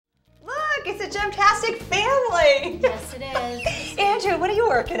Gemtastic family. Yes, it is. Andrew, what are you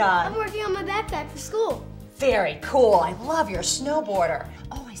working on? I'm working on my backpack for school. Very cool. I love your snowboarder.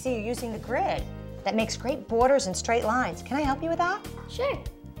 Oh, I see you're using the grid. That makes great borders and straight lines. Can I help you with that? Sure.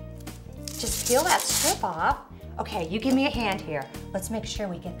 Just peel that strip off. Okay, you give me a hand here. Let's make sure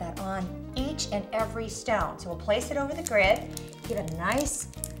we get that on each and every stone. So we'll place it over the grid, give it a nice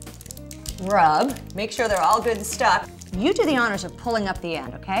rub, make sure they're all good and stuck. You do the honors of pulling up the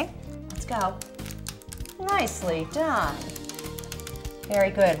end, okay? Let's go. Nicely done. Very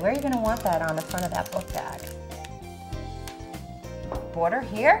good. Where are you going to want that on the front of that book bag? Border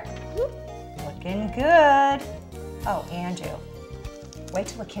here. Looking good. Oh, Andrew, wait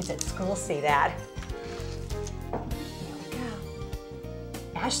till the kids at school see that. There we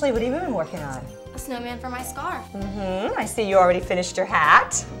go. Ashley, what have you been working on? A snowman for my scarf. I see you already finished your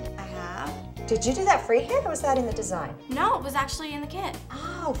hat. I have. Did you do that freehand or was that in the design? No, it was actually in the kit.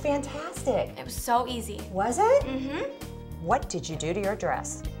 Oh, fantastic. It was so easy. Was it? Mm-hmm. What did you do to your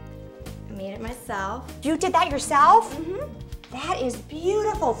dress? I made it myself. You did that yourself? Mm-hmm. That is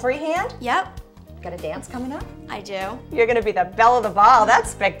beautiful. Freehand? Yep, Got a dance coming up? I do. You're gonna be the belle of the ball. That's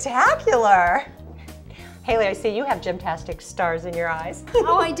spectacular. Haley, I see you have Gemtastic stars in your eyes.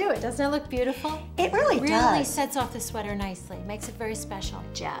 Oh, I do. It doesn't it look beautiful? It really Really does. sets off the sweater nicely. Makes it very special.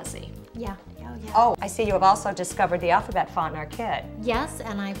 Jazzy. Yeah. Oh, yeah. Oh, I see you have also discovered the alphabet font in our kit. Yes,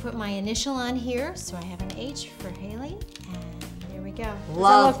 and I put my initial on here, so I have an H for Haley, and there we go. Does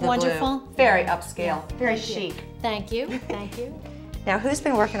Love that the look wonderful? blue. Very Yeah. upscale, Yeah. very Thank you. chic. Thank you. Thank you. Now, who's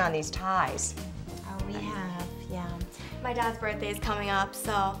been working on these ties? Oh, we have, yeah. My dad's birthday is coming up,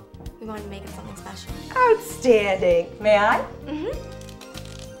 so we wanted to make it something special. Outstanding. May I?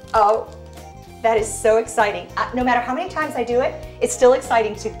 Mm-hmm. Oh, that is so exciting. No matter how many times I do it, it's still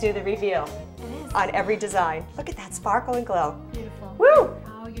exciting to do the reveal It is. on every design. Look at that sparkle and glow. Beautiful. Woo! Oh,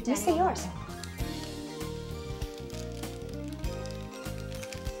 you're Let me see yours.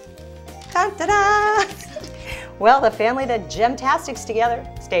 Ta-da! Well, the family that Gemtastics together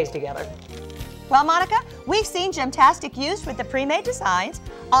stays together. Well, Monica, we've seen Gemtastic used with the pre-made designs,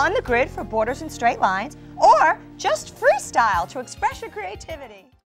 on the grid for borders and straight lines, or just freestyle to express your creativity.